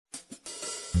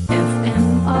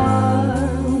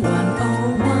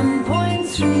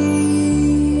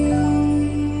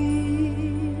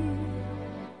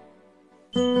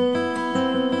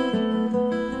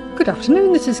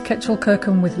afternoon, this is Ketchel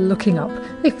Kirkham with Looking Up,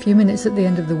 a few minutes at the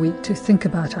end of the week to think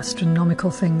about astronomical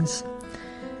things.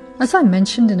 As I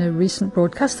mentioned in a recent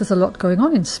broadcast, there's a lot going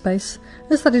on in space,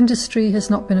 as that industry has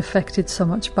not been affected so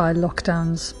much by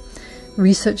lockdowns.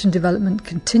 Research and development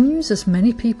continues as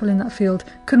many people in that field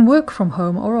can work from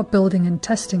home or are building and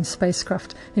testing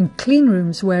spacecraft in clean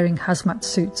rooms wearing hazmat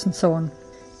suits and so on.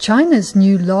 China's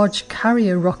new large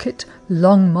carrier rocket,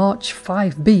 Long March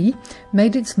 5B,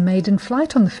 made its maiden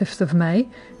flight on the 5th of May,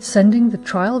 sending the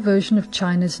trial version of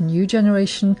China's new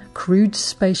generation crewed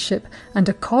spaceship and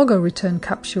a cargo return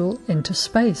capsule into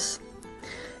space.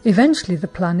 Eventually, the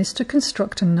plan is to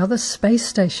construct another space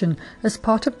station as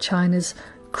part of China's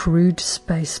crewed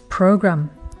space program.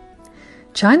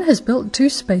 China has built 2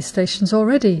 space stations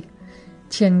already,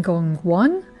 Tiangong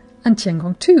 1 and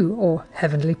Tiangong 2, or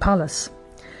Heavenly Palace.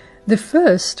 The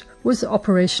first was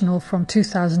operational from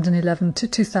 2011 to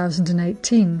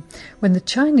 2018, when the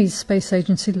Chinese Space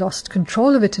Agency lost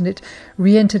control of it and it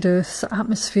re-entered Earth's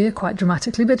atmosphere quite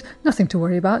dramatically, but nothing to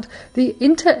worry about. The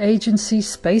Interagency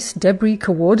Space Debris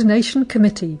Coordination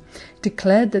Committee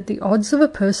declared that the odds of a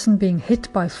person being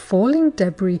hit by falling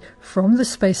debris from the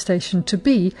space station to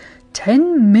be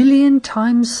 10 million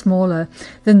times smaller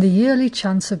than the yearly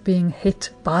chance of being hit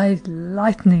by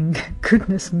lightning.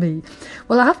 Goodness me.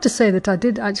 Well, I have to say that I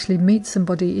did actually meet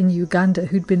somebody in Uganda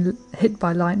who'd been hit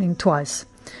by lightning twice.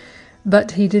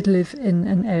 But he did live in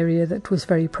an area that was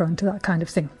very prone to that kind of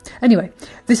thing. Anyway,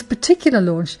 this particular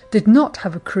launch did not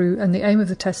have a crew, and the aim of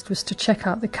the test was to check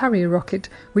out the carrier rocket,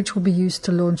 which will be used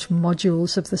to launch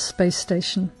modules of the space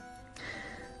station.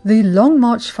 The Long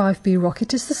March 5B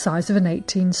rocket is the size of an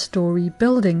 18-storey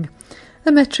building,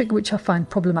 a metric which I find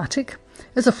problematic,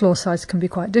 as a floor size can be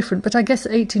quite different, but I guess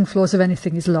 18 floors of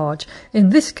anything is large,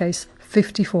 in this case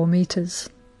 54 metres.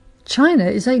 China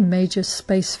is a major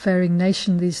spacefaring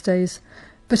nation these days,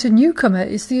 but a newcomer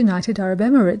is the United Arab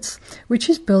Emirates, which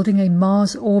is building a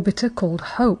Mars orbiter called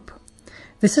Hope.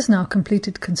 This has now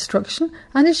completed construction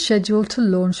and is scheduled to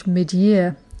launch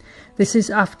mid-year. This is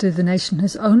after the nation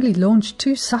has only launched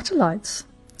 2 satellites.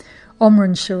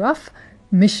 Omran Sharaf,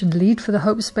 mission lead for the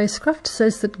Hope spacecraft,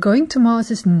 says that going to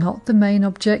Mars is not the main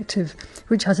objective,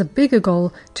 which has a bigger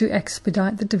goal to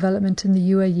expedite the development in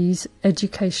the UAE's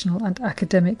educational and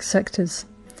academic sectors.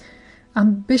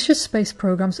 Ambitious space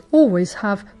programs always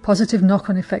have positive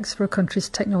knock-on effects for a country's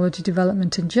technology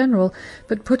development in general,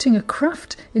 but putting a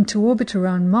craft into orbit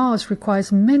around Mars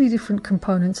requires many different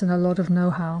components and a lot of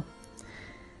know-how.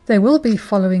 They will be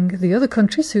following the other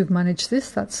countries who've managed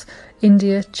this, that's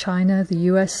India, China, the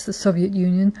US, the Soviet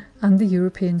Union and the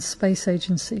European Space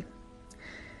Agency.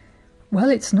 Well,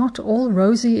 it's not all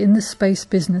rosy in the space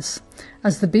business.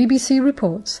 As the BBC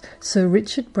reports, Sir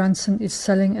Richard Branson is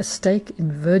selling a stake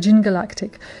in Virgin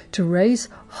Galactic to raise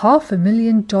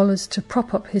 $500,000 to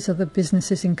prop up his other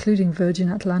businesses, including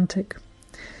Virgin Atlantic.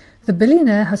 The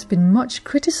billionaire has been much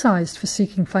criticised for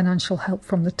seeking financial help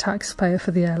from the taxpayer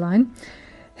for the airline.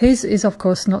 His is, of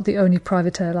course, not the only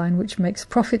private airline which makes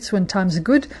profits when times are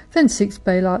good, then seeks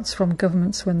bailouts from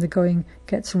governments when the going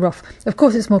gets rough. Of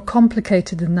course, it's more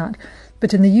complicated than that,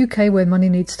 but in the UK, where money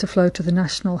needs to flow to the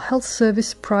National Health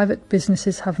Service, private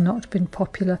businesses have not been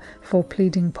popular for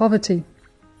pleading poverty.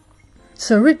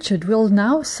 Sir Richard will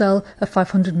now sell a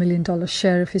 $500 million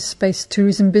share of his space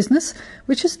tourism business,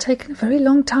 which has taken a very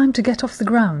long time to get off the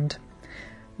ground.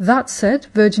 That said,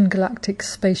 Virgin Galactic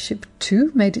Spaceship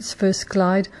 2 made its first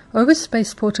glide over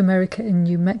Spaceport America in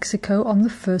New Mexico on the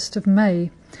 1st of May.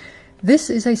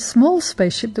 This is a small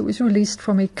spaceship that was released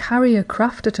from a carrier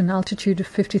craft at an altitude of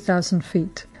 50,000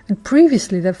 feet. And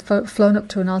previously they've flown up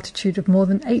to an altitude of more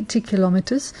than 80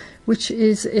 kilometres, which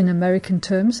is, in American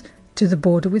terms, to the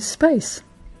border with space.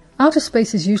 Outer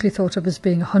space is usually thought of as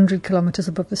being 100 kilometres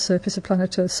above the surface of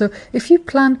planet Earth, so if you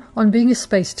plan on being a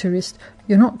space tourist,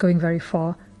 you're not going very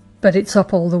far. But it's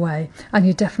up all the way, and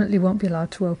you definitely won't be allowed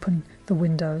to open the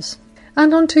windows.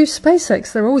 And on to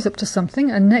SpaceX, they're always up to something,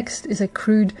 and next is a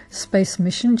crewed space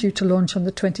mission due to launch on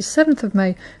the 27th of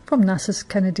May from NASA's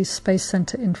Kennedy Space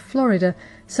Center in Florida,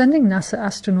 sending NASA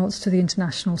astronauts to the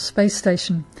International Space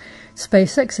Station.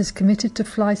 SpaceX is committed to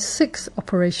fly 6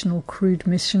 operational crewed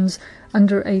missions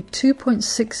under a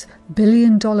 $2.6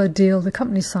 billion deal the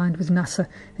company signed with NASA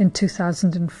in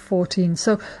 2014.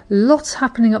 So lots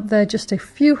happening up there, just a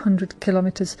few hundred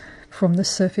kilometres from the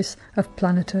surface of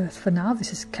planet Earth. For now,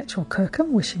 this is Ketchel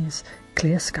Kirkham wishing us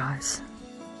clear skies.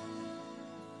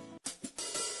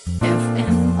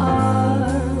 FMR